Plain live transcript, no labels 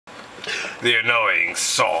the annoying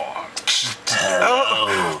saw.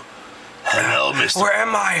 Hello. Hello, mister. Where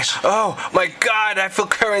am I? Oh, my God, I feel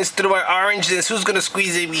currents through my oranges. Who's gonna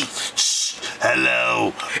squeeze at me? Shh.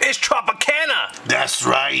 Hello. It's Tropicana. That's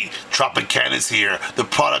right. Tropicana's here. The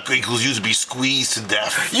product equals you to be squeezed to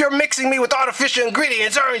death. You're mixing me with artificial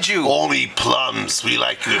ingredients, aren't you? Only plums. We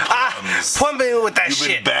like your plums. Pumping with that You've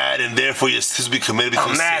shit. been bad, and therefore your sister will be committed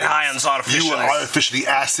I'm mad high on artificial. You are artificially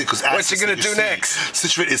acid because acid. What's you gonna do next?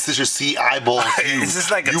 Citrate is citrus C eyeballs. Is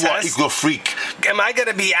this like a you test? are equal freak. Am I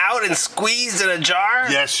gonna be out and squeezed in a jar?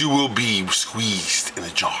 Yes, you will be squeezed in a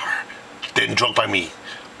jar. Then drunk by me.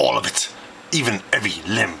 All of it. Even every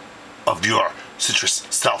limb of your citrus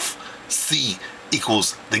self. C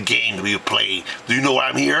equals the game that we play. Do you know why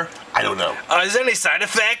I'm here? I don't know. Is there any side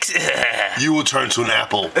effects? You will turn to an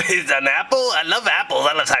apple. Is an apple? I love apples.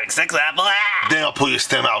 I love having sex with apples. Then I'll pull your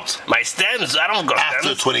stem out. My stems? I don't go After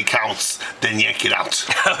stems. 20 counts, then yank it out.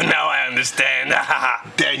 Oh, now I understand.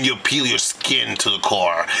 Then you peel your skin to the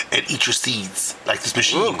core and eat your seeds like this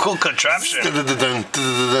machine. Ooh, cool contraption.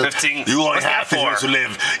 15. You only What's have that 15 minutes for? to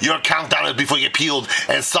live. Your countdown is before you get peeled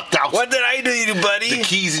and sucked out. What did I do to you, buddy? The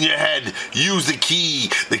key's in your head. Use the key.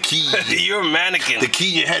 The key. You're a mannequin. The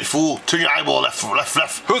key in your head, fool. Turn your eyeball left, left,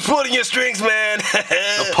 left. Who's pulling your strings, man?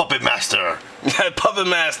 The puppet master. Puppet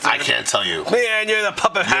master. I can't tell you. Man, you're the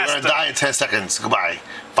puppet You're master. gonna die in 10 seconds. Goodbye.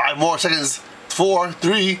 5 more seconds. 4,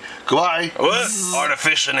 3. Goodbye. What?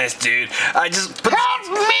 Artificialness, dude. I just put...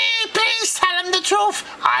 Help me, please tell him the truth.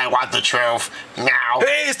 I want the truth now.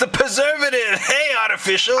 Hey, it's the preservative. Hey,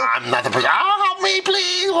 artificial. I'm not the person. Oh, help me,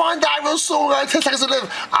 please. One die real soon. I have 10 seconds to live.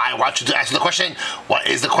 I want you to answer the question. What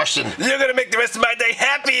is the question? You're gonna make the rest of my day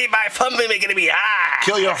happy by pumping making me high.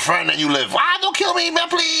 Kill your friend and you live. Ah, don't kill me, man,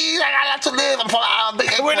 please. I got to live. I'm big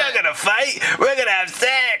eggplant. We're not gonna fight. We're gonna have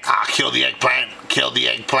sex. Ah, kill the eggplant. Kill the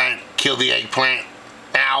eggplant. Kill the eggplant.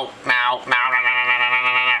 Now, now, now, now, now, now, now,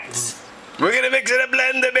 now, now. We're gonna mix it in a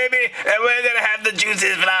blender, baby, and we're gonna have the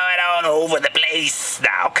juices flowing all over the place.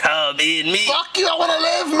 Now come in me. Fuck you, I want to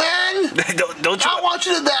live, man. don't you? I want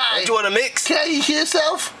you to die. Don't you want to mix? Can you hear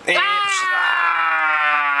yourself? And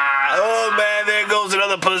oh man, there goes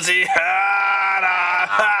another pussy.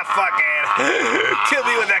 Fuck it. Kill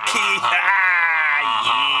me with that key.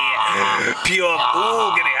 Yeah. Pure.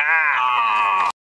 Ooh, getting